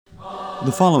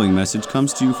The following message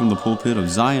comes to you from the pulpit of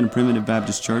Zion Primitive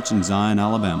Baptist Church in Zion,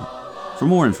 Alabama. For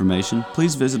more information,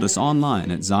 please visit us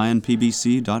online at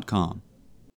zionpbc.com.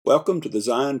 Welcome to the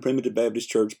Zion Primitive Baptist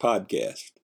Church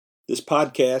podcast. This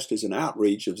podcast is an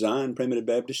outreach of Zion Primitive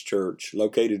Baptist Church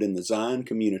located in the Zion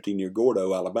community near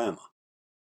Gordo, Alabama.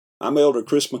 I'm Elder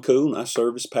Chris McCool, and I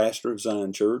serve as pastor of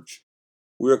Zion Church.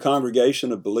 We're a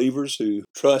congregation of believers who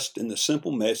trust in the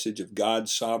simple message of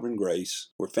God's sovereign grace,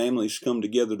 where families come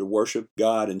together to worship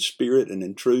God in spirit and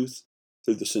in truth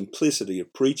through the simplicity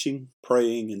of preaching,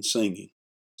 praying, and singing.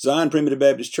 Zion Primitive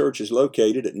Baptist Church is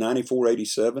located at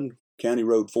 9487 County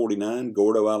Road 49,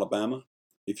 Gordo, Alabama.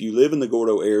 If you live in the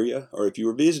Gordo area, or if you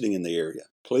are visiting in the area,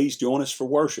 please join us for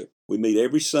worship. We meet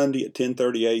every Sunday at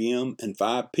 10:30 a.m. and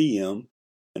 5 p.m.,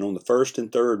 and on the first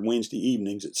and third Wednesday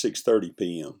evenings at 6:30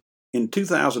 p.m. In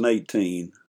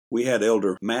 2018, we had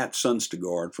Elder Matt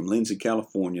Sunstegard from Lindsay,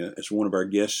 California, as one of our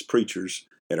guest preachers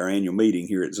at our annual meeting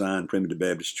here at Zion Primitive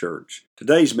Baptist Church.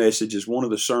 Today's message is one of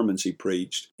the sermons he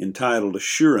preached, entitled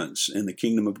Assurance in the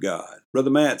Kingdom of God. Brother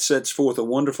Matt sets forth a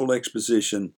wonderful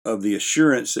exposition of the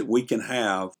assurance that we can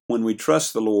have when we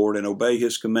trust the Lord and obey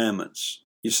His commandments.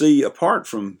 You see, apart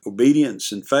from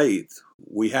obedience and faith,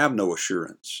 we have no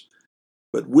assurance.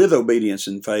 But with obedience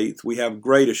and faith, we have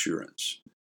great assurance.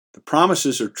 The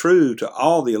promises are true to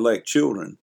all the elect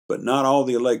children, but not all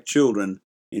the elect children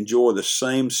enjoy the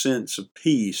same sense of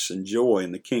peace and joy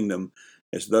in the kingdom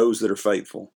as those that are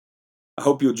faithful. I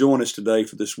hope you'll join us today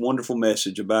for this wonderful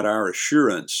message about our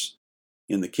assurance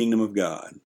in the kingdom of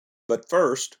God. But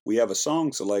first, we have a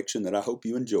song selection that I hope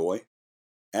you enjoy.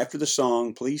 After the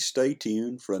song, please stay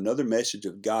tuned for another message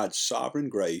of God's sovereign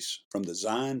grace from the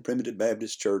Zion Primitive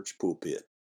Baptist Church pulpit.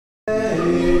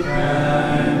 Faith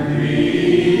and create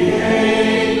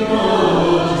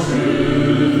no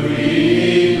truth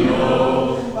we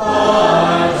know,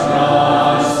 but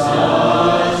trust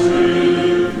the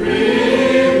truth revealed.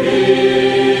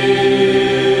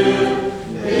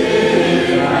 It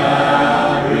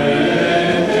apprehends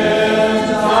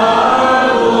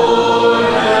our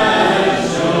Lord and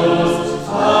shows a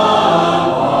pardon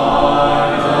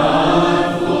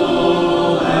full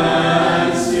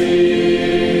and seal.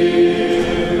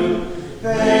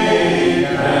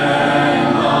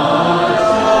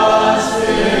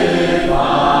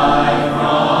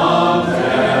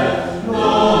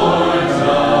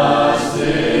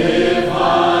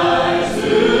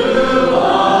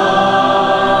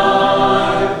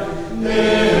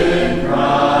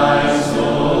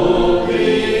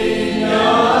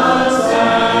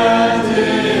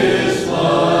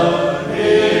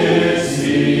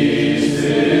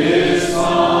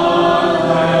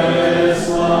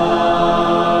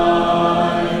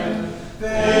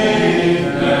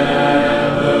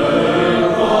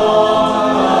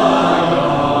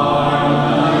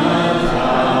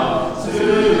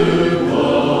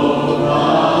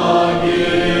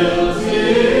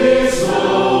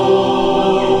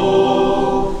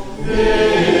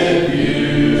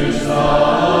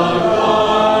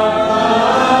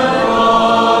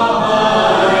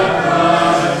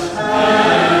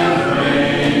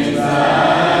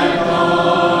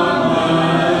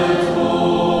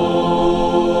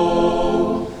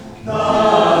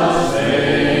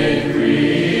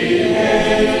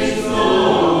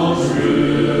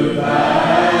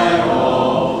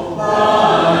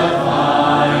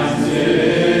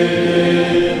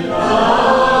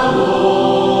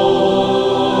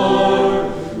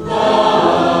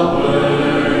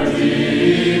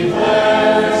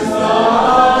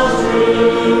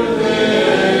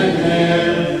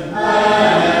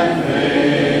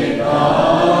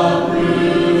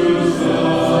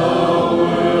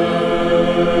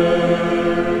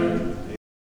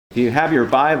 If you have your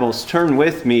Bibles, turn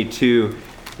with me to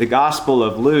the Gospel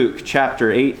of Luke, chapter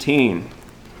 18.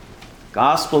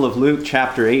 Gospel of Luke,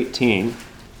 chapter 18.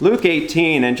 Luke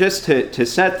 18, and just to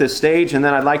set the stage, and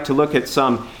then I'd like to look at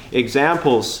some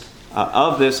examples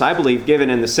of this, I believe, given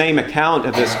in the same account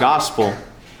of this Gospel.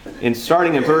 In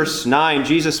starting in verse 9,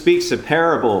 Jesus speaks a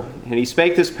parable, and He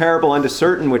spake this parable unto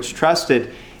certain which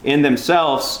trusted in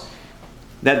themselves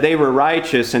that they were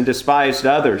righteous and despised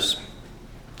others.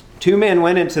 2 men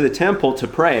went into the temple to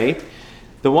pray,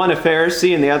 the one a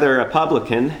Pharisee and the other a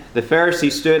publican. The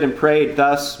Pharisee stood and prayed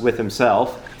thus with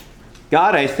himself,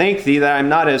 God, I thank Thee that I am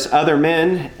not as other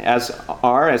men as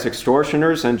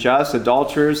extortioners, unjust,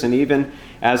 adulterers, and even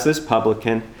as this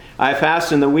publican. I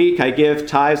fast in the week, I give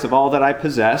tithes of all that I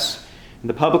possess.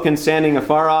 The publican standing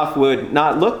afar off would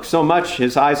not look so much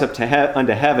his eyes up to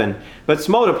unto heaven, but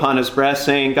smote upon his breast,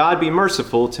 saying, God be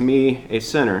merciful to me, a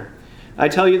sinner. I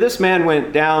tell you, this man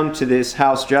went down to this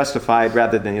house justified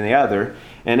rather than the other.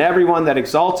 And everyone that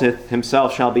exalteth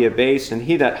himself shall be abased, and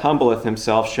he that humbleth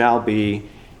himself shall be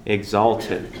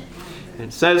exalted.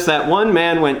 It says that one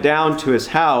man went down to his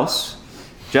house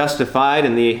justified,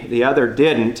 and the other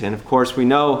didn't. And of course we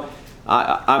know,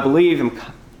 I believe, I'm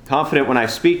confident when I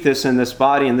speak this in this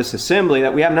body, in this assembly,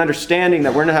 that we have an understanding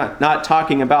that we're not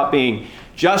talking about being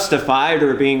justified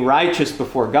or being righteous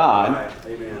before God.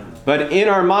 Right. Amen. But in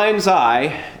our mind's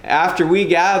eye, after we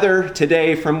gather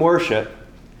today from worship,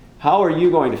 how are you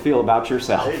going to feel about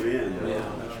yourself? Amen. Yeah.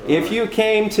 That's right. If you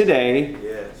came today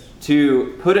Yes.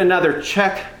 to put another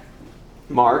check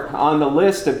mark on the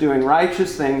list of doing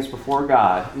righteous things before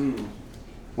God,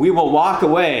 we will walk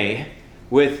away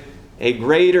with a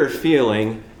greater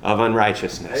feeling of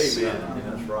unrighteousness. Amen.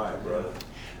 That's right, brother.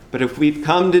 But if we've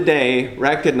come today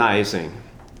recognizing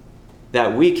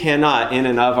that we cannot in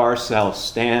and of ourselves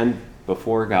stand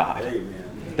before God, Amen.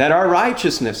 that our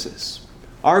righteousnesses,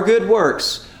 our good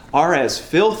works, are as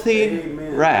filthy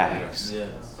Amen. rags,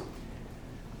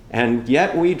 and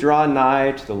yet we draw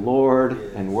nigh to the Lord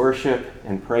Yes. and worship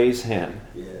and praise Him,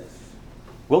 Yes.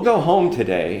 we'll go home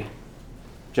today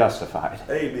justified,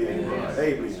 Amen.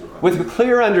 Amen. with a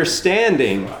clear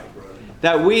understanding Right, brother.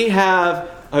 that we have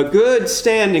a good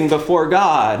standing before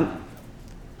God,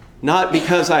 not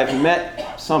because I've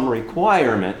met some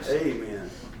requirement, Amen.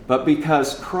 but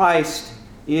because Christ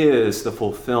is the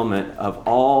fulfillment of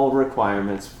all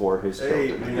requirements for His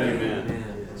children. Amen.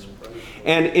 Yes, brother.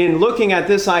 And in looking at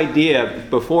this idea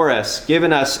before us,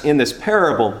 given us in this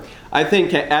parable, I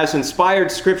think as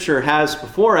inspired Scripture has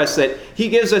before us, that He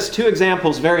gives us two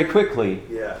examples very quickly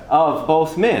Yeah. of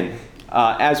both men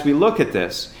as we look at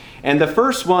this. And the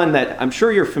first one that I'm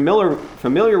sure you're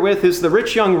familiar with is the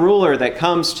rich young ruler that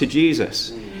comes to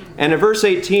Jesus. And in verse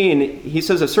 18, he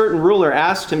says, a certain ruler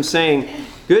asked him, saying,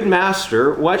 "Good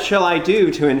master, what shall I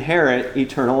do to inherit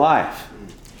eternal life?"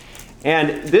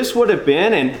 And this would have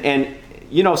been, and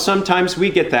you know, sometimes we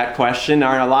get that question in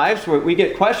our lives. We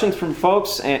get questions from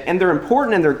folks, and they're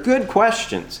important and they're good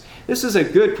questions. This is a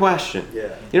good question. Yeah.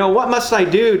 You know, what must I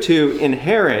do to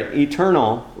inherit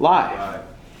eternal life? Right.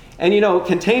 And, you know,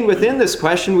 contained within this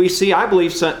question, we see, I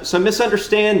believe, some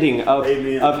misunderstanding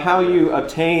Amen. of how you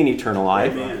obtain eternal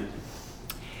life. Amen.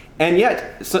 And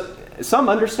yet, some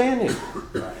understanding.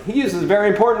 He uses a very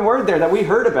important word there that we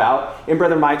heard about in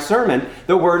Brother Mike's sermon,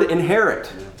 the word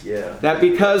inherit. Yeah. That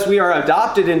because we are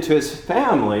adopted into His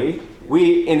family,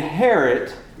 we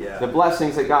inherit Yeah. the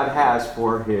blessings that God has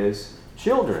for His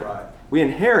children. Right. We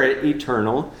inherit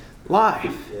eternal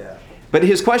life. Yeah. But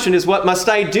his question is, what must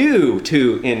I do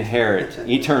to inherit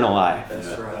eternal life?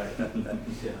 That's right.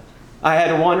 I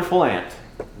had a wonderful aunt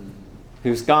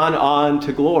who's gone on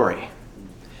to glory.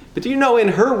 But do you know, in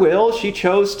her will, she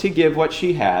chose to give what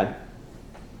she had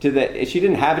to she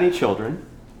didn't have any children,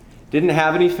 didn't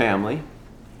have any family,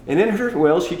 and in her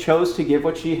will, she chose to give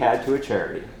what she had to a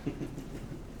charity.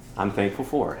 I'm thankful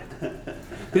for it.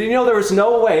 But you know, there was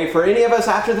no way for any of us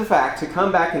after the fact to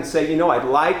come back and say, you know, I'd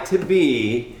like to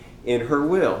be in her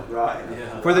will. Right.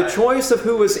 For the choice of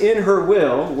who was in her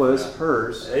will was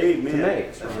hers Amen. to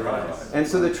make. That's right. And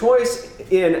so the choice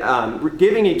in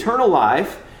giving eternal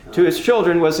life to His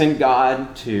children was in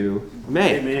God to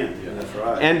make. Amen. That's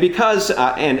right. And because,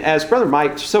 and as Brother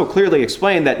Mike so clearly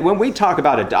explained, that when we talk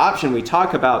about adoption, we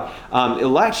talk about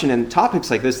election and topics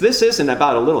like this, this isn't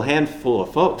about a little handful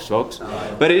of folks,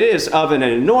 but it is of an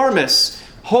enormous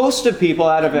host of people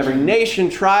out of every nation,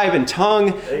 tribe, and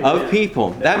tongue of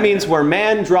people. That means where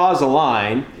man draws a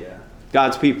line, Yeah.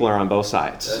 God's people are on both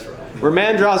sides. That's right. Where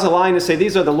man draws a line to say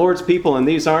these are the Lord's people and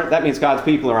these aren't, that means God's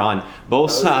people are on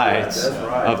both sides That's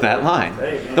right. of that line.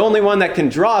 Amen. The only one that can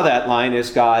draw that line is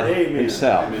God Amen.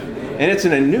 Himself. And it's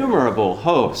an innumerable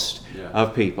host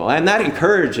of people. And that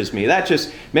encourages me. That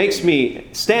just makes me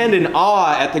stand in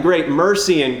awe at the great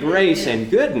mercy and grace and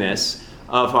goodness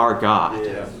of our God.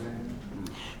 Yeah.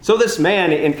 So this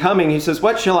man, in coming, he says,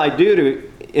 what shall I do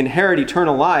to inherit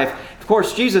eternal life? Of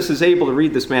course, Jesus is able to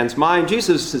read this man's mind.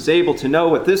 Jesus is able to know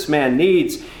what this man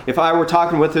needs. If I were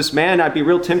talking with this man, I'd be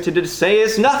real tempted to say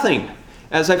it's nothing,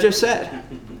 as I've just said.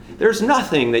 There's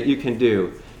nothing that you can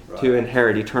do to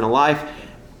inherit eternal life.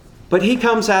 But he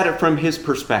comes at it from his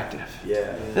perspective. Yeah.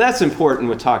 And that's important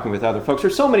with talking with other folks.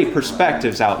 There's so many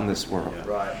perspectives out in this world.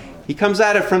 Right. He comes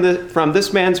at it from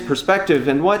this man's perspective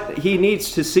and what he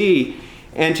needs to see.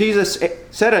 And Jesus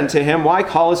said unto him, why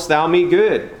callest thou me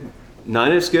good?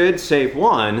 None is good save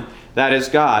one, that is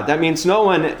God. That means no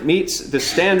one meets the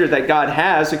standard that God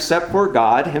has except for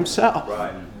God Himself.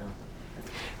 Right.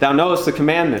 Thou knowest the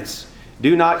commandments.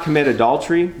 Do not commit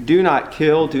adultery. Do not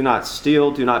kill. Do not steal.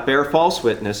 Do not bear false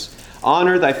witness.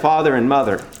 Honor thy father and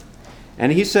mother.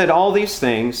 And he said, all these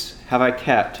things have I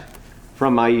kept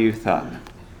from my youth up.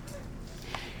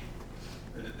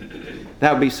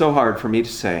 That would be so hard for me to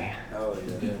say. Oh,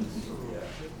 yeah.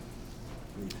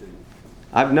 Me too.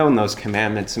 I've known those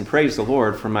commandments and praise the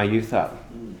Lord from my youth up.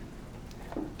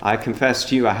 I confess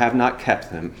to you, I have not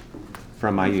kept them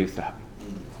from my youth up.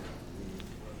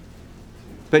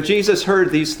 But Jesus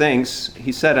heard these things.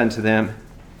 He said unto them,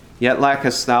 Yet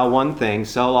lackest thou one thing.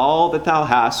 Sell all that thou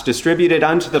hast, distribute it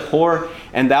unto the poor,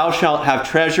 and thou shalt have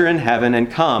treasure in heaven, and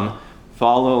come,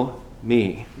 follow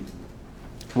me.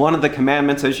 One of the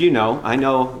commandments, as you know, I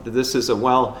know that this is a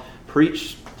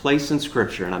well-preached place in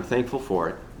Scripture, and I'm thankful for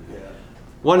it. Yeah.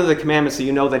 One of the commandments that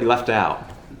you know that he left out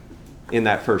in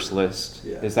that first list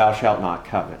is thou shalt not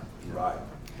covet. Right.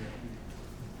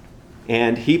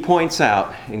 And he points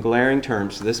out in glaring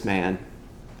terms to this man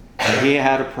that he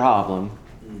had a problem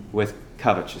with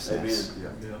covetousness.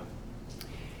 Amen.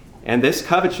 And this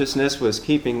covetousness was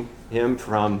keeping him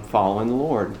from following the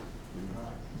Lord.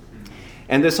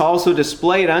 And this also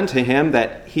displayed unto him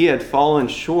that he had fallen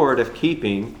short of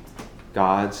keeping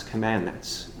God's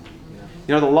commandments.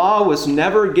 You know, the law was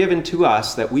never given to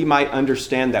us that we might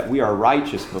understand that we are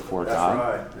righteous before God.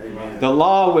 That's right. Amen. The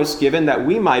law was given that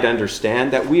we might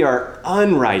understand that we are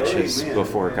unrighteous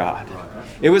before God.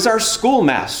 It was our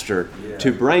schoolmaster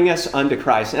to bring us unto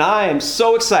Christ. And I am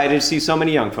so excited to see so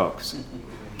many young folks.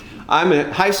 I'm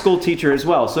a high school teacher as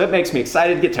well, so it makes me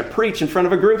excited to get to preach in front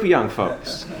of a group of young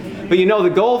folks. But you know, the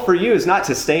goal for you is not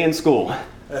to stay in school.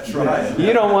 That's right.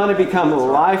 You don't want to become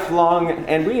lifelong,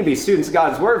 and we can be students of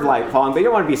God's Word lifelong, but you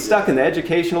don't want to be stuck in the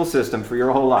educational system for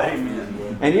your whole life.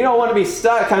 Amen. And you don't want to be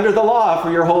stuck under the law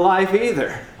for your whole life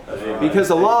either. Because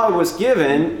the law was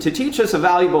given to teach us a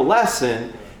valuable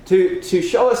lesson, to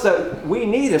show us that we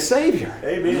need a Savior.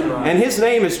 Amen. And His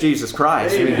name is Jesus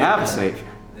Christ. We have a Savior.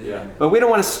 Yeah. But we don't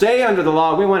want to stay under the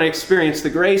law. We want to experience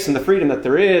the grace and the freedom that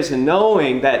there is, and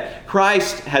knowing that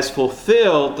Christ has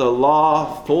fulfilled the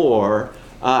law for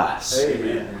us.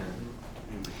 Amen.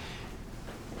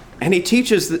 And he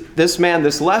teaches this man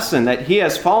this lesson, that he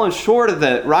has fallen short of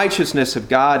the righteousness of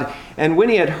God. And when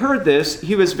he had heard this,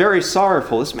 he was very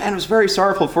sorrowful. This man was very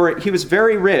sorrowful, for he was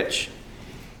very rich.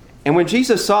 And when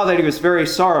Jesus saw that he was very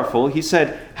sorrowful, he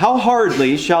said, How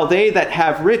hardly shall they that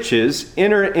have riches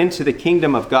enter into the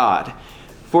kingdom of God?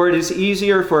 For it is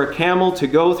easier for a camel to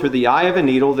go through the eye of a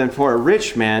needle than for a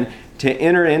rich man to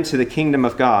enter into the kingdom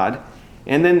of God.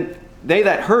 And then they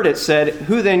that heard it said,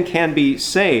 Who then can be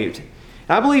saved?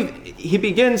 And I believe he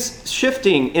begins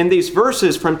shifting in these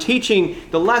verses from teaching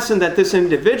the lesson that this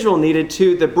individual needed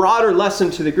to the broader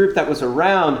lesson to the group that was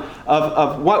around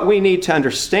of what we need to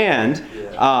understand.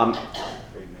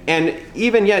 And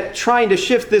even yet trying to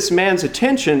shift this man's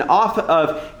attention off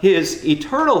of his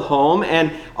eternal home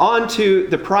and onto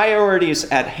the priorities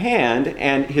at hand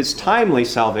and his timely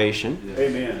salvation.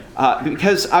 Amen.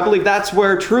 Because I believe that's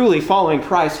where truly following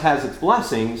Christ has its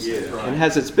blessings and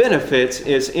has its benefits,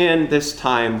 is in this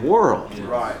time world.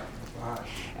 Right.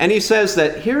 And he says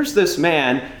that here's this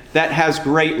man that has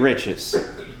great riches.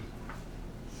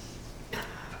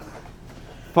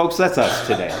 Folks, that's us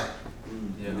today.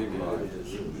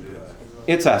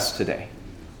 It's us today.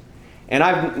 And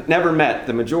I've never met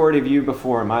the majority of you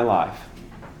before in my life.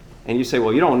 And you say,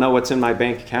 well, you don't know what's in my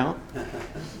bank account.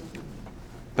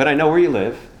 But I know where you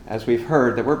live, as we've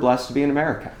heard, that we're blessed to be in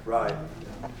America. Right.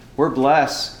 We're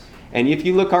blessed. And if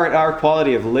you look at our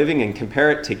quality of living and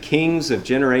compare it to kings of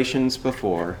generations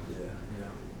before,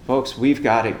 folks, we've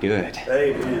got it good.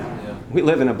 Amen. We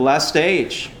live in a blessed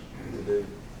age.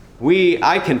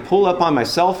 I can pull up on my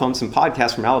cell phone some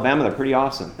podcasts from Alabama that are pretty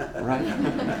awesome, right?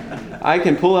 I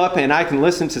can pull up and I can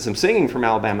listen to some singing from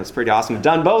Alabama that's pretty awesome. I've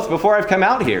done both before I've come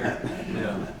out here.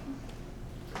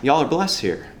 Y'all are blessed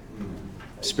here.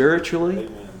 Spiritually,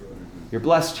 you're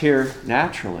blessed here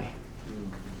naturally.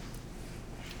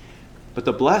 But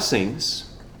the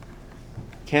blessings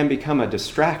can become a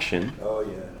distraction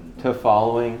to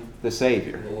following the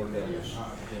Savior.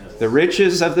 The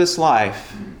riches of this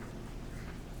life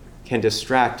can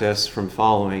distract us from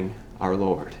following our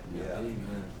Lord.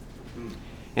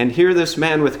 And here this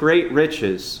man with great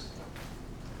riches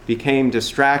became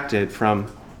distracted from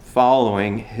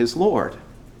following his Lord.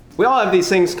 We all have these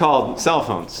things called cell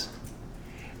phones.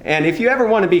 And if you ever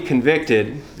want to be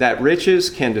convicted that riches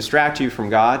can distract you from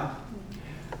God,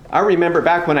 I remember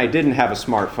back when I didn't have a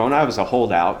smartphone, I was a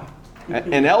holdout.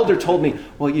 An elder told me,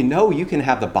 well, you can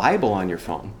have the Bible on your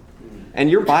phone. And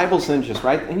your Bible's then just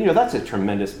right. And that's a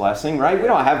tremendous blessing, right? We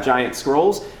don't have giant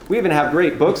scrolls. We even have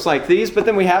great books like these, but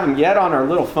then we have them yet on our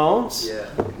little phones.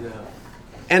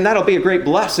 And that'll be a great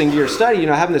blessing to your study.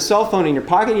 Having the cell phone in your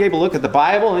pocket, you're able to look at the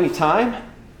Bible anytime.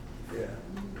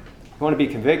 you want to be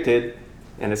convicted,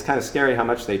 and it's kind of scary how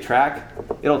much they track,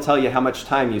 it'll tell you how much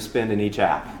time you spend in each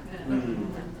app.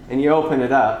 And you open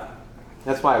it up.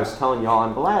 That's why I was telling y'all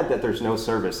I'm glad that there's no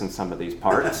service in some of these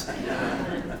parts.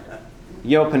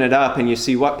 You open it up and you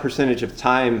see what percentage of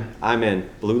time I'm in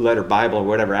Blue Letter Bible or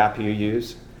whatever app you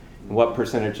use, and what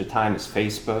percentage of time is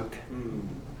Facebook.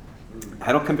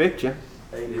 That'll convict you.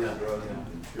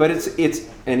 But it's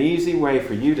an easy way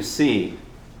for you to see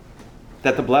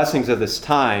that the blessings of this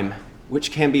time,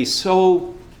 which can be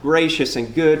so gracious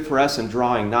and good for us in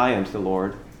drawing nigh unto the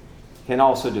Lord, can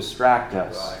also distract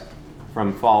us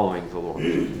from following the Lord.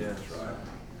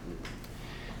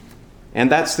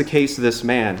 And that's the case of this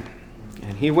man.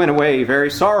 And he went away very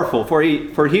sorrowful, for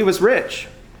he was rich.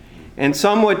 And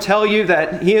some would tell you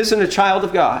that he isn't a child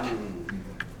of God.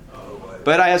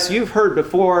 But as you've heard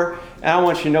before, and I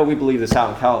want you to know we believe this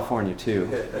out in California too.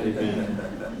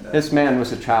 This man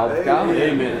was a child of God.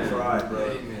 Amen.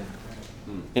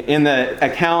 In the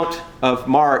account of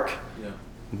Mark,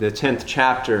 the 10th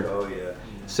chapter,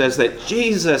 says that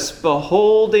Jesus,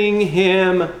 beholding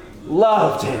him,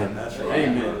 loved him.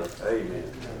 Amen.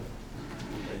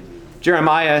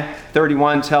 Jeremiah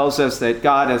 31 tells us that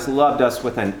God has loved us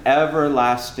with an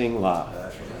everlasting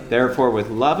love. Therefore, with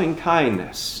loving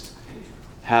kindness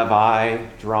have I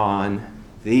drawn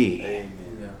thee.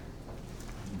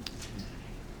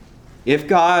 If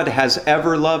God has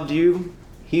ever loved you,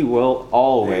 he will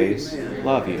always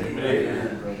love you.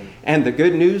 And the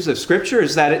good news of Scripture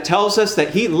is that it tells us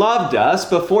that he loved us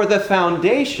before the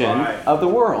foundation of the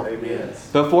world.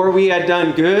 Before we had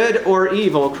done good or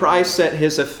evil, Christ set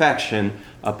his affection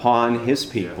upon his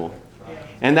people.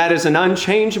 And that is an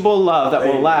unchangeable love that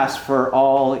will last for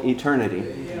all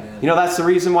eternity. You know, that's the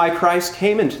reason why Christ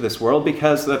came into this world,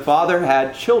 because the Father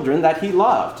had children that he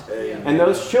loved. And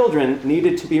those children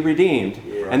needed to be redeemed.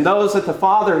 And those that the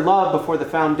Father loved before the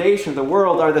foundation of the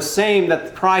world are the same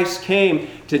that Christ came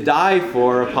to die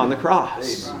for upon the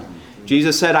cross.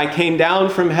 Jesus said, I came down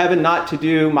from heaven not to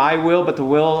do my will, but the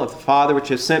will of the Father which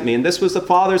has sent me. And this was the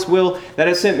Father's will that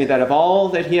has sent me, that of all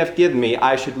that he hath given me,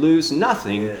 I should lose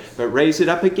nothing, but raise it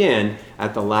up again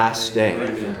at the last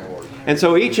day. And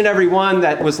so each and every one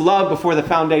that was loved before the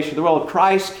foundation of the world,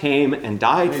 Christ came and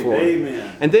died for.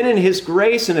 And then in his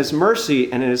grace and his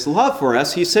mercy and in his love for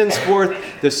us, he sends forth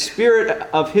the Spirit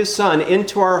of his Son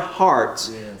into our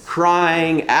hearts,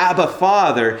 crying, Abba,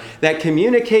 Father, that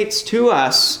communicates to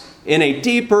us in a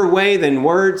deeper way than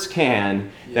words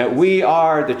can, that we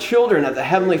are the children of the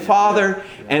Heavenly Father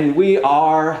and we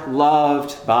are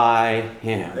loved by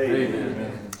him.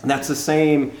 Amen. And that's the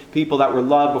same people that were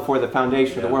loved before the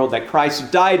foundation of the world, that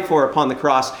Christ died for upon the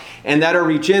cross, and that are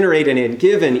regenerated and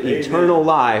given eternal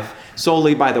life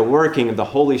solely by the working of the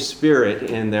Holy Spirit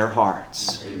in their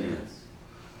hearts. Amen.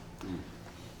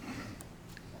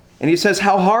 And he says,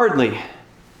 how hardly?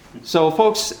 So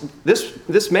folks,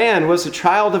 this man was a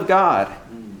child of God,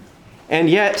 and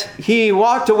yet he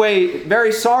walked away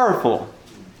very sorrowful.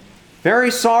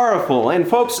 Very sorrowful. And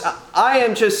folks, I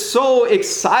am just so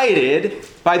excited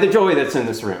by the joy that's in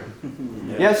this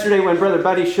room. Yesterday when Brother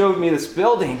Buddy showed me this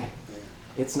building,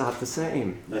 it's not the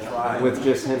same with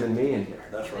just him and me in here.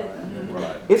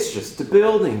 It's just a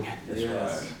building.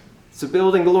 It's a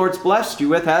building the Lord's blessed you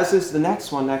with, as is the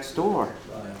next one next door.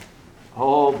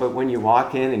 Oh, but when you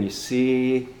walk in and you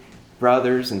see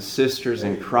brothers and sisters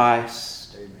in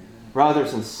Christ,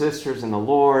 brothers and sisters in the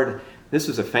Lord, this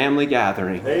is a family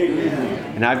gathering.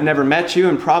 Amen. And I've never met you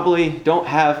and probably don't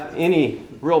have any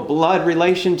real blood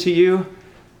relation to you,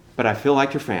 but I feel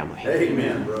like your family.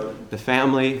 Amen, brother. The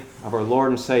family of our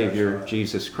Lord and Savior,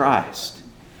 Jesus Christ.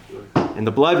 And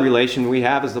the blood relation we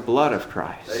have is the blood of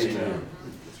Christ. Amen.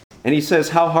 And he says,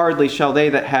 how hardly shall they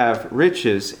that have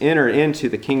riches enter into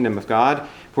the kingdom of God?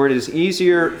 For it is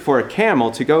easier for a camel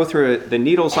to go through the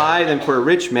needle's eye than for a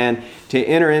rich man to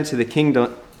enter into the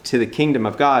kingdom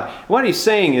of God. What he's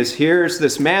saying is, here's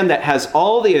this man that has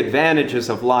all the advantages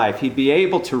of life. He'd be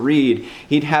able to read.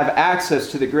 He'd have access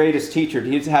to the greatest teacher.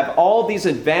 He'd have all these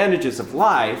advantages of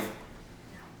life.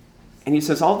 And he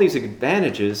says all these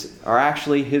advantages are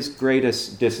actually his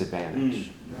greatest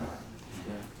disadvantage.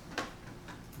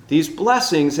 These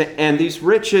blessings and these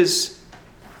riches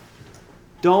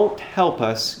don't help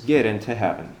us get into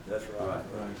heaven. That's right.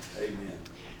 Amen.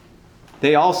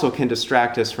 They also can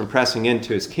distract us from pressing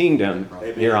into his kingdom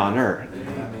here on earth.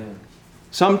 Amen.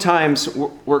 Sometimes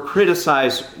we're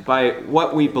criticized by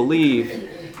what we believe,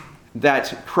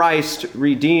 that Christ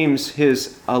redeems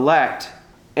his elect,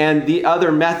 and the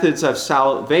other methods of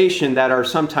salvation that are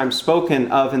sometimes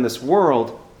spoken of in this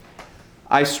world,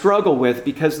 I struggle with,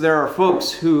 because there are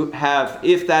folks who have,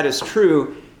 if that is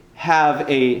true, have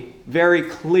a very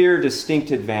clear,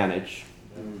 distinct advantage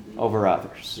over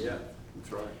others. Yeah,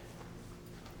 that's right.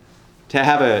 To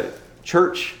have a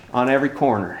church on every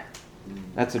corner,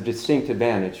 that's a distinct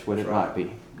advantage, would it not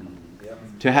be? Yep.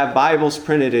 To have Bibles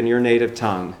printed in your native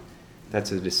tongue,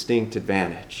 that's a distinct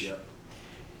advantage. Yep.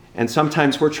 And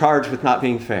sometimes we're charged with not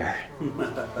being fair.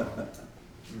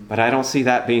 But I don't see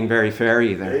that being very fair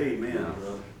either. Amen.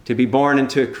 To be born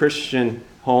into a Christian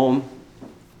home,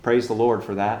 praise the Lord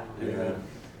for that. Yeah.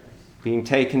 Being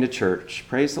taken to church,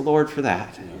 praise the Lord for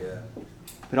that. Yeah.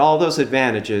 But all those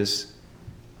advantages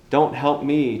don't help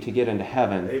me to get into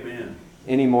heaven Amen.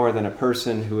 any more than a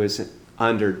person who is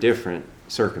under different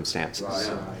circumstances.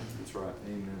 Right. That's right.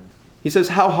 Amen. He says,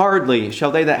 how hardly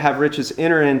shall they that have riches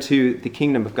enter into the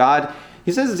kingdom of God?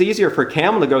 He says it's easier for a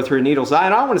camel to go through a needle's eye.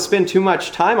 And I don't want to spend too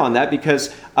much time on that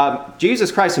because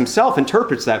Jesus Christ himself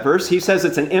interprets that verse. He says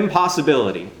it's an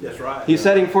impossibility. That's right. He's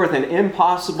setting forth an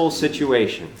impossible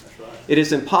situation. It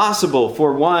is impossible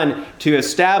for one to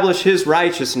establish his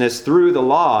righteousness through the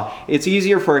law. It's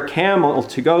easier for a camel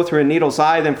to go through a needle's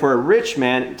eye than for a rich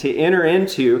man to enter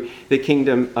into the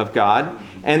kingdom of God.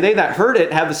 And they that heard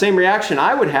it have the same reaction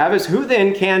I would have as who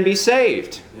then can be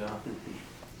saved?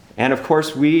 And of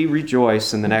course we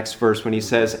rejoice in the next verse when he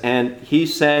says, and he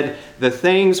said, the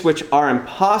things which are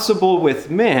impossible with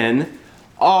men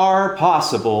are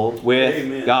possible with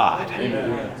Amen. God.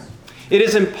 Amen. It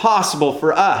is impossible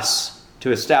for us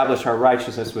to establish our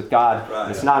righteousness with God.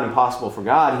 Right. It's not impossible for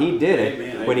God. He did it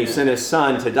Amen. when he sent his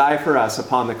Son to die for us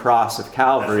upon the cross of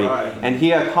Calvary. That's right. And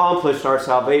he accomplished our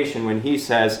salvation when he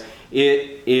says,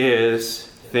 it is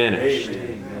finished.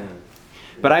 Amen.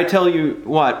 But I tell you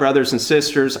what, brothers and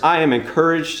sisters, I am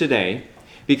encouraged today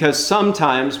because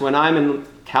sometimes when I'm in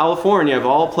California, of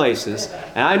all places,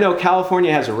 and I know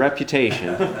California has a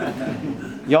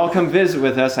reputation, y'all come visit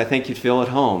with us, I think you'd feel at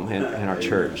home in our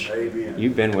church. Amen.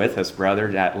 You've been with us,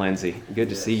 brother, at Lindsay. Good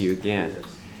to see you again.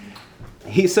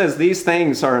 He says these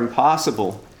things are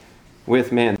impossible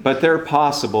with men, but they're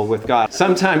possible with God.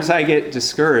 Sometimes I get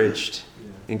discouraged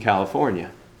in California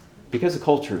because the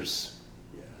culture's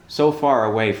so far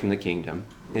away from the kingdom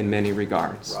in many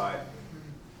regards. Right.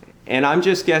 And I'm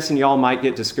just guessing y'all might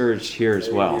get discouraged here as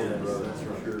well. Amen, brother.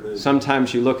 Sure do.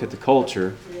 Sometimes you look at the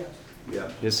culture, Yeah.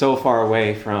 it's so far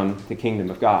away from the kingdom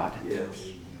of God. Yes.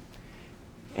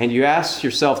 And you ask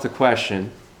yourself the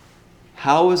question,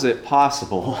 how is it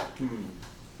possible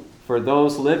for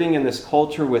those living in this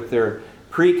culture with their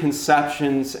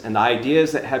preconceptions and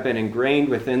ideas that have been ingrained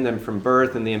within them from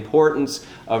birth and the importance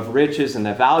of riches and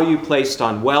the value placed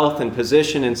on wealth and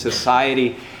position in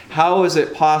society, how is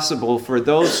it possible for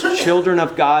those children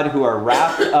of God who are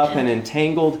wrapped up and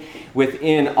entangled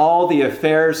within all the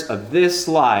affairs of this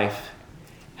life,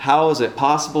 how is it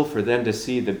possible for them to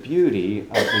see the beauty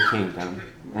of the kingdom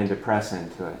and to press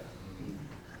into it?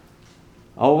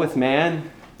 Oh, with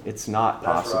man, it's not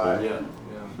possible. That's right. Yeah.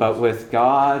 But with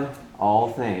God,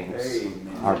 all things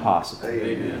Amen. are possible.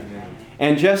 Amen.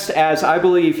 And just as I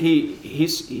believe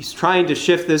he's trying to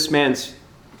shift this man's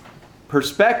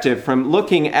perspective from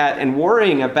looking at and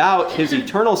worrying about his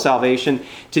eternal salvation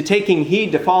to taking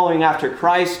heed to following after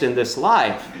Christ in this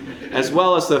life, as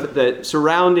well as the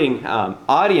surrounding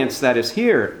audience that is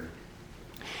here.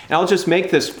 And I'll just make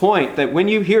this point that when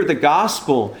you hear the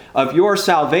gospel of your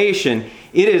salvation,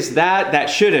 it is that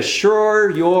should assure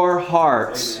your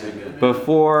hearts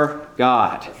before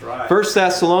God. right. 1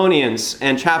 Thessalonians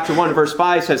and chapter 1 verse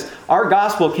 5 says, our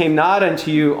gospel came not unto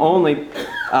you only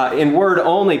in word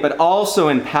only, but also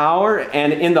in power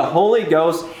and in the Holy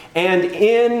Ghost and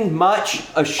in much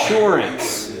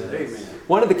assurance.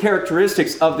 One of the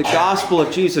characteristics of the gospel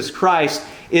of Jesus Christ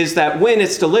is that when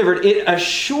it's delivered, it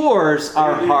assures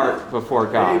our heart before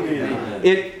God. Amen.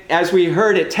 It, as we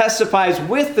heard, it testifies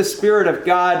with the Spirit of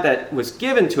God that was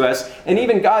given to us, and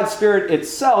even God's Spirit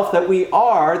itself, that we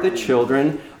are the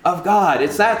children of God.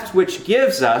 It's that which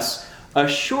gives us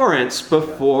assurance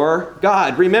before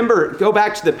God. Remember, go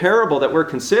back to the parable that we're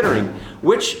considering.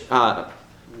 Which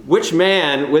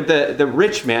man would the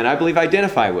rich man, I believe,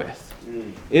 identify with?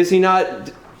 Is he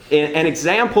not an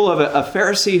example of a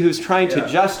Pharisee who's trying to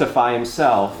justify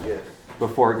himself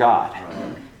before God?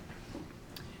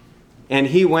 And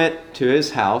he went to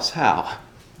his house, how?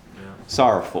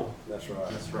 Sorrowful. That's right.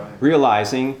 That's right.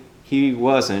 Realizing he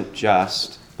wasn't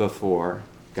just before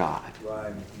God.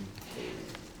 Right.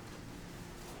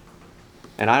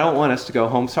 And I don't want us to go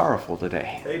home sorrowful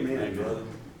today. Amen, brother.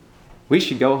 We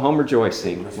should go home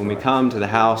rejoicing when we come to the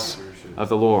house of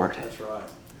the Lord. That's right.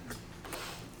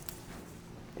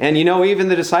 And you know, even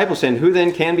the disciples said, who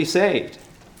then can be saved?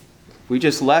 We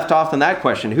just left off on that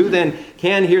question. Who then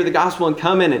can hear the gospel and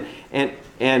come in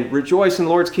and rejoice in the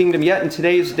Lord's kingdom yet in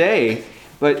today's day,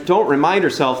 but don't remind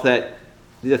ourselves that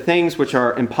the things which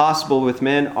are impossible with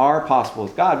men are possible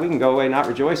with God. We can go away not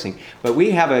rejoicing. But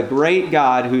we have a great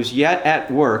God who's yet at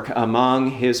work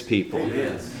among his people.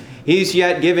 Amen. He's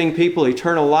yet giving people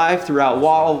eternal life throughout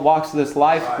all walks of this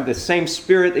life. The same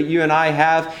Spirit that you and I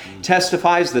have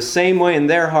testifies the same way in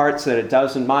their hearts that it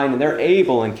does in mine. And they're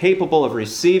able and capable of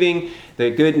receiving the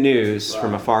good news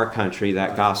from a far country,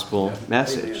 that gospel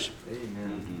message.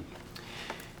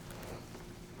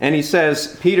 And he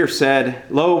says, Peter said,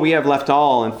 Lo, we have left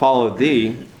all and followed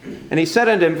thee. And he said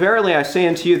unto him, Verily I say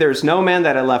unto you, there is no man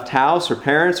that hath left house, or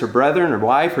parents, or brethren, or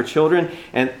wife, or children,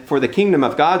 and for the kingdom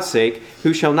of God's sake,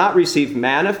 who shall not receive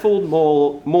manifold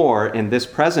more in this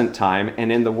present time,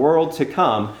 and in the world to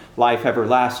come, life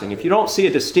everlasting. If you don't see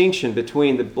a distinction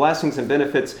between the blessings and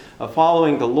benefits of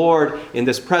following the Lord in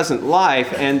this present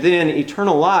life, and then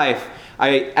eternal life,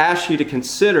 I ask you to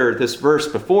consider this verse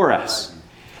before us.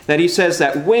 That he says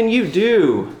that when you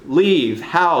do leave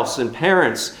house and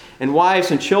parents and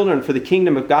wives and children for the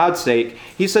kingdom of God's sake,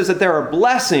 he says that there are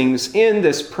blessings in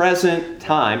this present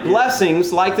time.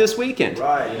 Blessings like this weekend.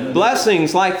 Right.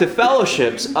 Blessings like the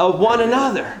fellowships of one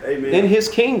another. Amen. In his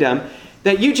kingdom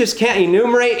that you just can't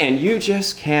enumerate and you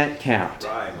just can't count.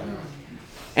 Right.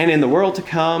 And in the world to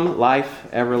come, life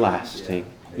everlasting.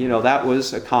 You know, that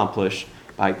was accomplished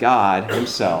by God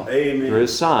himself. Amen. Through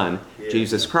his Son,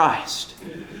 Jesus Christ.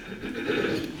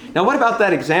 Now, what about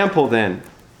that example then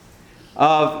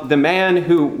of the man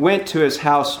who went to his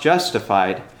house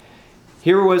justified?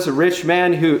 Here was a rich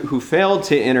man who failed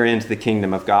to enter into the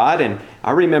kingdom of God. And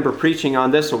I remember preaching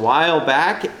on this a while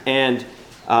back, and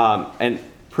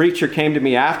preacher came to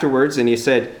me afterwards and he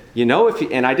said, you know,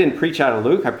 and I didn't preach out of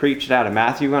Luke, I preached out of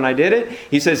Matthew when I did it.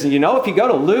 He says, you know, if you go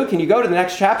to Luke and you go to the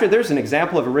next chapter, there's an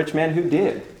example of a rich man who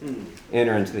did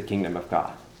enter into the kingdom of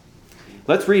God.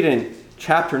 Let's read in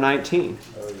chapter 19.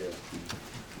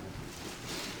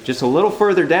 Just a little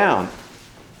further down.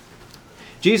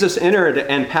 Jesus entered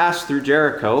and passed through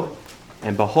Jericho,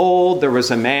 and behold, there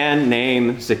was a man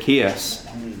named Zacchaeus,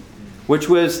 which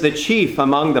was the chief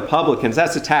among the publicans.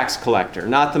 That's a tax collector,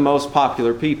 not the most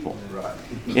popular people. Right.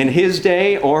 In his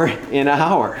day or in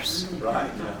ours. Right.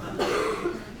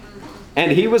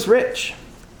 And he was rich.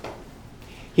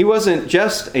 He wasn't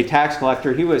just a tax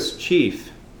collector, he was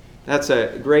chief. That's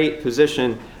a great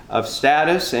position of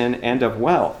status and of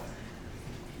wealth.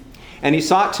 And he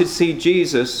sought to see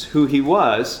Jesus, who he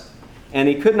was, and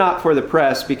he could not for the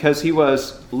press because he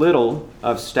was little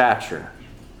of stature.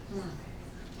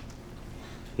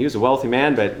 He was a wealthy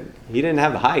man, but he didn't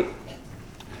have the height.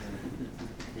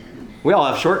 We all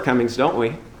have shortcomings, don't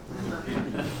we?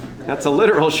 That's a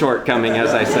literal shortcoming,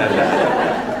 as I said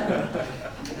that.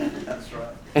 That's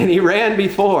right. And he ran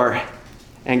before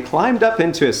and climbed up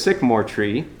into a sycamore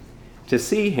tree to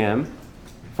see him,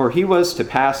 for he was to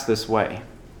pass this way.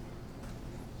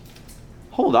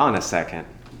 Hold on a second.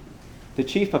 The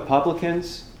chief of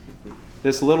publicans,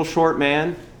 this little short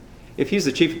man, if he's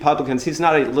the chief of publicans, he's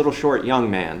not a little short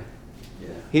young man. Yeah.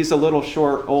 He's a little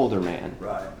short older man,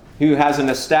 right, who has an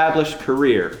established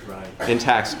career, right, in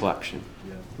tax collection.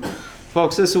 Yeah.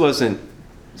 Folks, this wasn't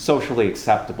socially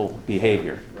acceptable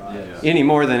behavior, right, any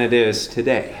more than it is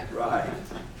today. Right.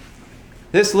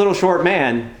 This little short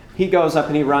man, he goes up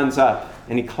and he runs up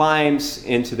and he climbs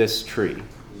into this tree.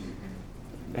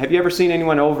 Have you ever seen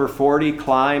anyone over 40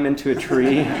 climb into a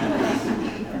tree?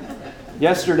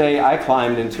 Yesterday, I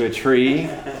climbed into a tree.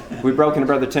 We broke into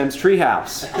Brother Tim's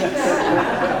treehouse.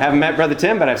 Haven't met Brother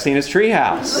Tim, but I've seen his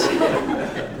treehouse.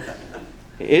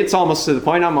 It's almost to the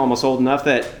point I'm almost old enough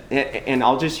that, and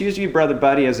I'll just use you, Brother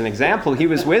Buddy, as an example. He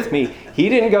was with me. He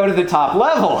didn't go to the top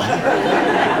level.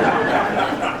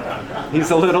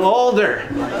 He's a little older.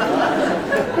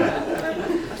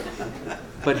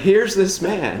 But here's this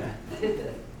man.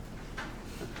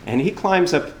 And he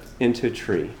climbs up into a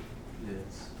tree.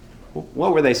 Yes.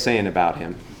 What were they saying about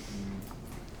him?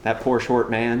 That poor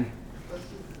short man.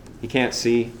 He can't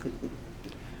see.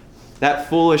 That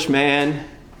foolish man.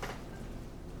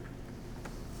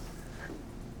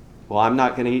 Well, I'm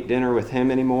not going to eat dinner with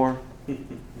him anymore.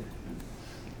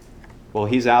 Well,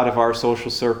 he's out of our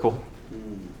social circle.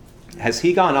 Has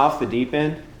he gone off the deep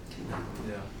end?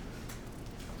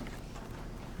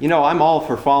 You know, I'm all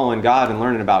for following God and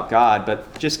learning about God,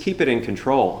 but just keep it in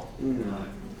control.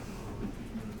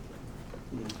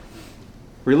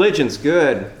 Religion's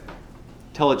good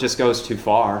till it just goes too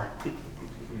far.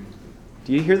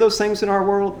 Do you hear those things in our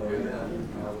world?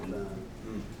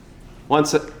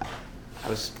 Once I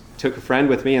took a friend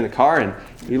with me in the car, and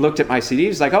he looked at my CD.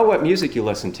 He's like, "Oh, what music you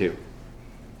listen to?"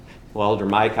 Well, Elder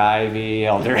Mike Ivy,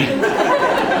 Elder...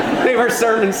 Anyway, our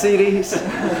sermon CDs.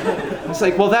 It's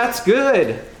like, well, that's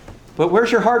good, but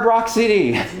where's your hard rock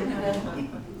CD?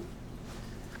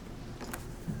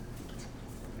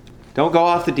 Don't go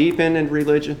off the deep end in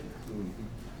religion.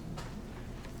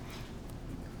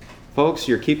 Folks,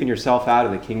 you're keeping yourself out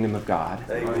of the kingdom of God.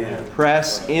 Amen.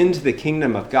 Press into the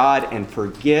kingdom of God and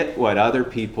forget what other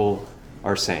people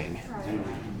are saying.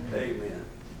 Amen.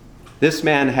 This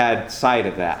man had sight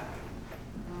of that.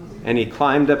 And he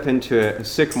climbed up into a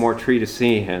sycamore tree to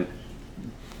see him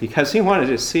because he wanted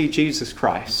to see Jesus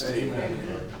Christ. Amen.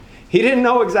 He didn't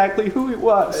know exactly who he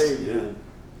was, Amen.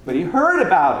 but he heard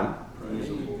about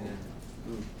him.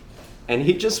 And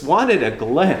he just wanted a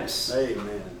glimpse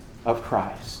Amen. of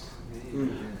Christ.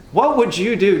 What would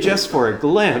you do just for a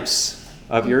glimpse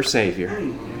of your Savior?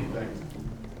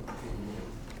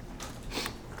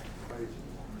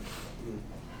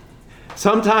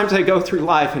 Sometimes I go through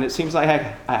life and it seems like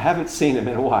I haven't seen him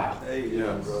in a while.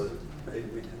 Amen, brother.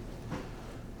 Amen.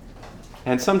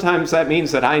 And sometimes that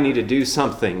means that I need to do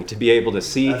something to be able to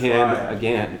see That's him right.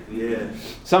 again.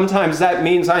 Yes. Sometimes that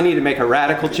means I need to make a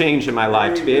radical change in my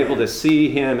life to be able to see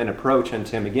him and approach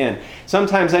unto him again.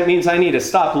 Sometimes that means I need to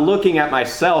stop looking at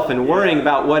myself and worrying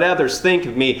about what others think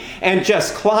of me and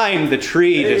just climb the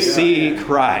tree to see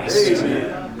Christ.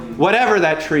 Amen. Whatever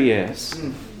that tree is.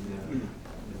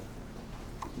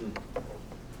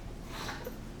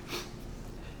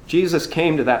 Jesus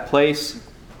came to that place.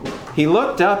 He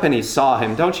looked up and he saw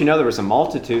him. Don't you know there was a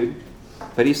multitude?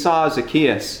 But he saw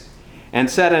Zacchaeus and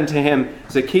said unto him,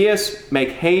 Zacchaeus, make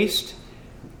haste,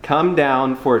 come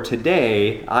down, for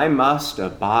today I must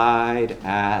abide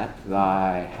at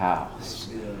thy house.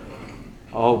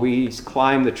 Oh, we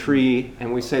climb the tree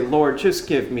and we say, Lord, just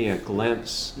give me a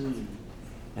glimpse.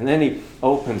 And then he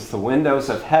opens the windows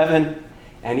of heaven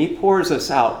and he pours us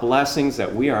out blessings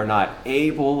that we are not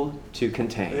able to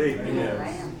contain.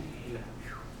 Amen.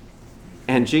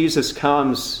 And Jesus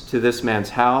comes to this man's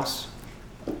house.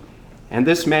 And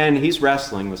this man, he's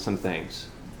wrestling with some things.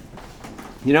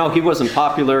 You know, he wasn't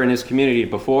popular in his community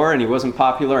before, and he wasn't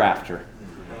popular after.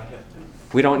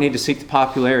 We don't need to seek the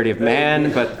popularity of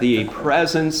man, but the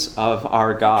presence of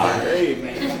our God.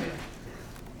 Amen.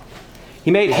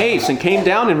 He made haste and came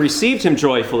down and received him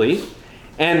joyfully.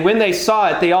 And when they saw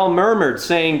it, they all murmured,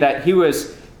 saying that he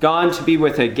was gone to be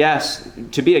with a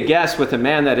guest, to be a guest with a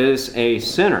man that is a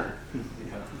sinner.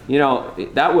 You know,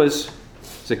 that was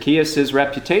Zacchaeus'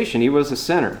 reputation. He was a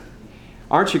sinner.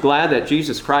 Aren't you glad that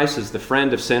Jesus Christ is the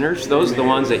friend of sinners? Those are the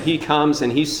ones that he comes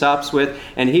and he sups with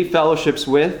and he fellowships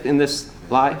with in this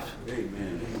life.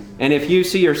 Amen. And if you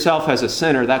see yourself as a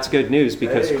sinner, that's good news,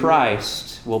 because Amen.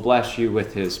 Christ will bless you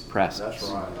with his presence.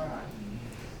 That's right.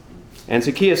 And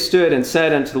Zacchaeus stood and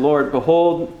said unto the Lord,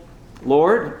 Behold,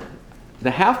 Lord,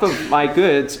 the half of my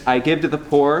goods I give to the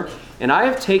poor, and I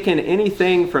have taken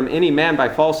anything from any man by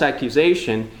false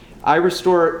accusation, I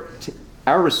restore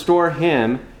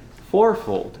him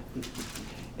fourfold.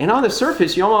 And on the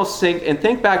surface, you almost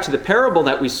think back to the parable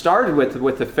that we started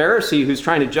with the Pharisee who's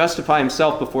trying to justify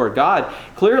himself before God.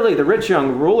 Clearly, the rich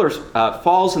young ruler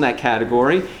falls in that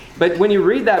category. But when you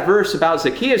read that verse about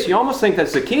Zacchaeus, you almost think that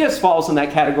Zacchaeus falls in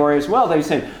that category as well. He's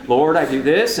saying, Lord, I do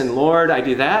this, and Lord, I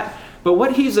do that. But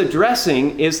what he's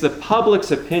addressing is the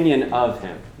public's opinion of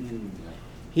him.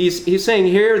 He's saying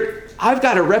here, I've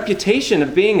got a reputation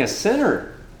of being a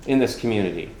sinner in this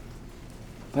community,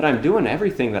 but I'm doing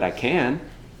everything that I can.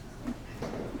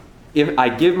 If I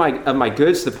give my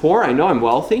goods to the poor, I know I'm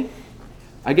wealthy.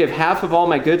 I give half of all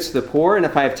my goods to the poor, and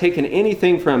if I have taken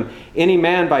anything from any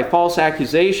man by false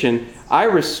accusation, I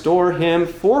restore him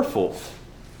fourfold.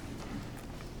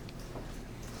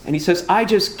 And he says, I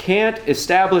just can't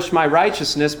establish my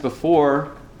righteousness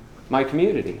before my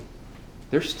community.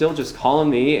 They're still just calling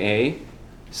me a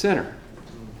sinner.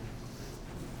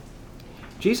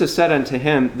 Jesus said unto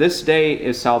him, This day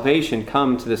is salvation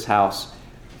come to this house,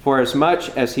 for as much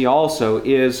as he also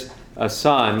is a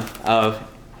son of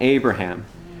Abraham.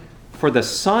 For the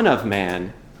Son of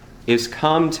Man is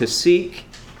come to seek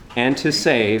and to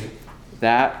save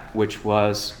that which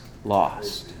was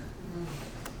lost.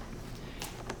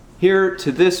 Here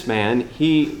to this man,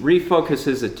 he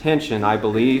refocuses attention, I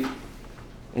believe,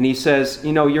 and he says,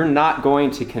 you know, you're not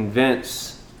going to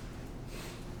convince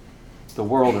the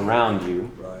world around you.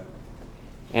 Right.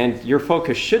 And your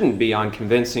focus shouldn't be on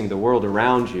convincing the world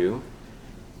around you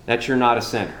that you're not a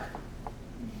sinner,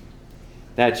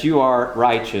 that you are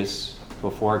righteous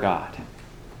before God.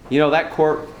 You know, that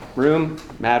courtroom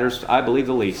matters, I believe,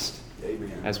 the least.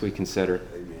 Amen. As we consider it.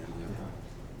 Amen.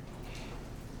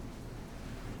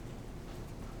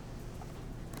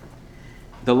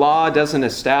 The law doesn't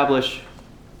establish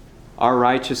our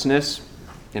righteousness.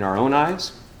 in our own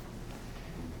eyes.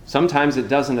 Sometimes it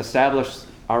doesn't establish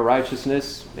our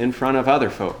righteousness in front of other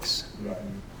folks.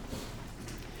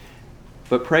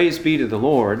 But praise be to the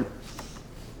Lord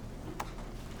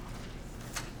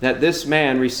that this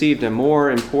man received a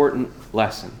more important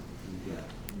lesson.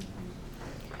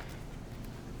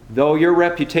 Though your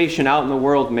reputation out in the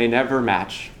world may never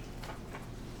match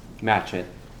it,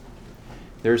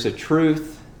 there's a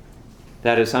truth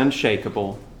that is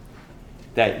unshakable,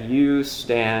 that you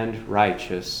stand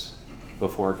righteous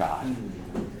before God.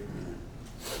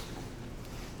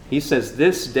 He says,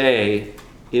 this day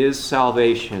is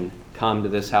salvation come to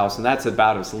this house. And that's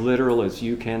about as literal as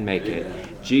you can make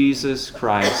it. Jesus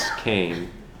Christ came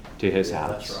to his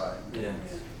house. That's right. Yeah.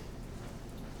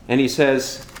 And he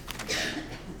says,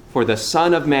 for the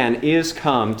Son of Man is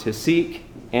come to seek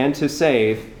and to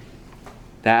save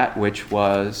that which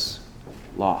was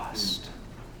lost.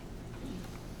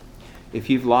 If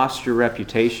you've lost your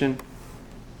reputation,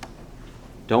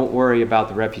 don't worry about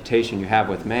the reputation you have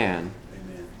with man.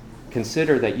 Amen.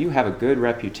 Consider that you have a good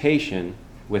reputation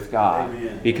with God.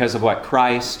 Amen. Because of what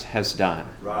Christ has done.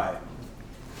 Right.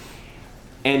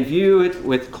 And view it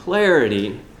with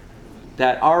clarity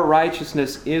that our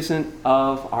righteousness isn't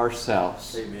of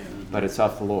ourselves, Amen. but it's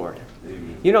of the Lord.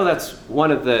 Amen. You know, that's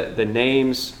one of the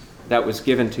names that was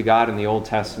given to God in the Old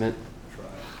Testament. That's right.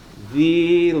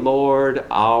 The Lord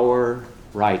our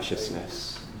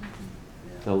righteousness.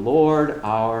 The Lord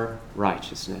our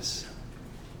righteousness.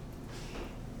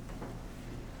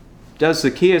 Does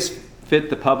Zacchaeus fit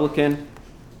the publican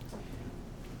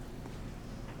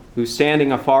who,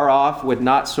 standing afar off, would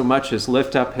not so much as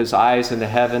lift up his eyes into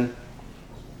heaven,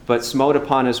 but smote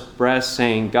upon his breast,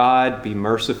 saying, God, be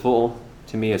merciful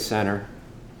to me, a sinner?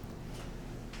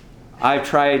 I've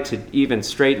tried to even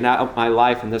straighten out my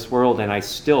life in this world, and I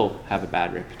still have a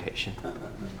bad reputation.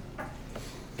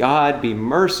 God, be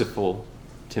merciful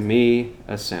to me,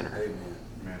 a sinner.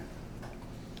 Amen.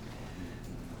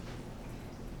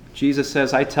 Jesus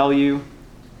says, I tell you,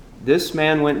 this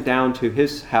man went down to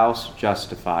his house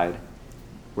justified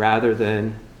rather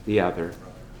than the other.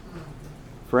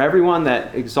 For everyone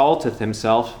that exalteth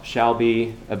himself shall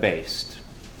be abased.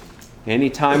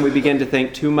 Anytime we begin to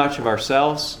think too much of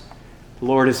ourselves, the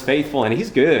Lord is faithful and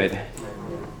he's good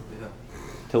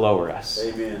to lower us.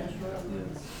 Amen.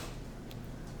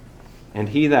 And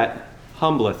he that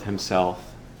humbleth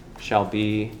himself shall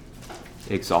be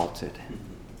exalted.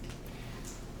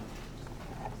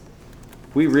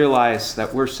 We realize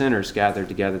that we're sinners gathered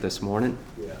together this morning.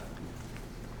 Yeah.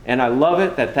 And I love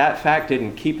it that that fact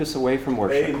didn't keep us away from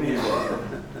worship.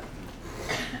 Amen.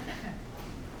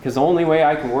 Because the only way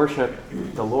I can worship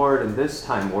the Lord in this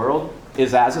time world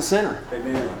is as a sinner.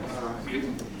 Amen.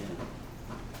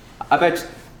 I bet,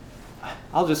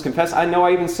 I'll just confess, I know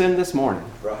I even sinned this morning.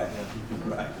 Right.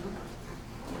 Right.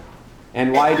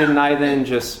 And why didn't I then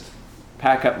just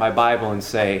pack up my Bible and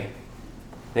say,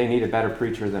 they need a better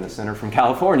preacher than a sinner from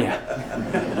California?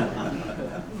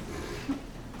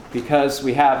 Because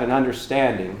we have an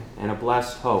understanding and a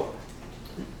blessed hope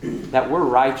that we're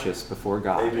righteous before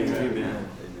God. Amen. Amen.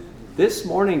 This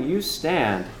morning you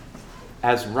stand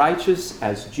as righteous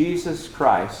as Jesus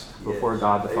Christ before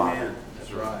God the Father. Amen.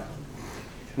 That's right.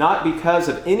 Not because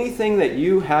of anything that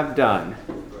you have done,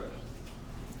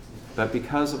 but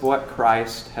because of what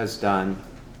Christ has done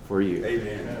for you.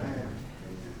 Amen.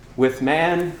 With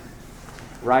man,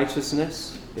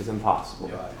 righteousness is impossible.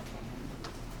 Right.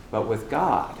 But with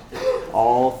God,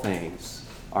 all things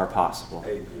are possible.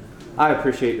 Amen. I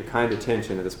appreciate your kind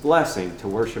attention to this blessing to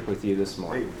worship with you this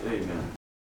morning. Amen.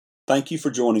 Thank you for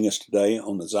joining us today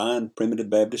on the Zion Primitive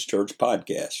Baptist Church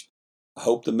podcast. I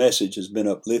hope the message has been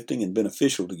uplifting and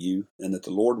beneficial to you, and that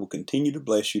the Lord will continue to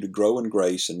bless you to grow in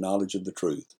grace and knowledge of the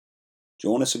truth.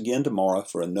 Join us again tomorrow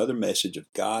for another message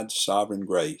of God's sovereign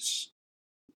grace.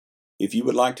 If you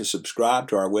would like to subscribe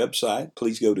to our website,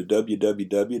 please go to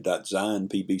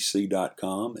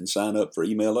www.zionpbc.com and sign up for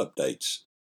email updates.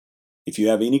 If you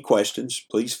have any questions,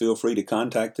 please feel free to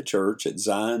contact the church at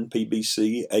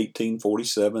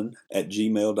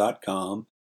zionpbc1847@gmail.com.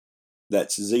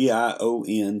 That's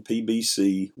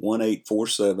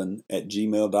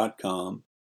zionpbc1847@gmail.com.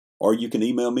 Or you can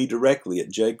email me directly at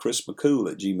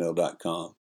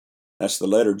jchrismccool@gmail.com. That's the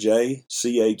letter J,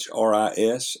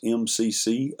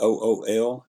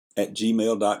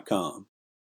 CHRISMCCOOL@gmail.com.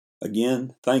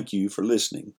 Again, thank you for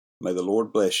listening. May the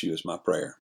Lord bless you is my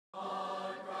prayer.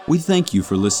 We thank you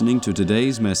for listening to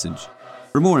today's message.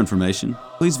 For more information,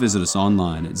 please visit us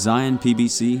online at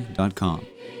zionpbc.com.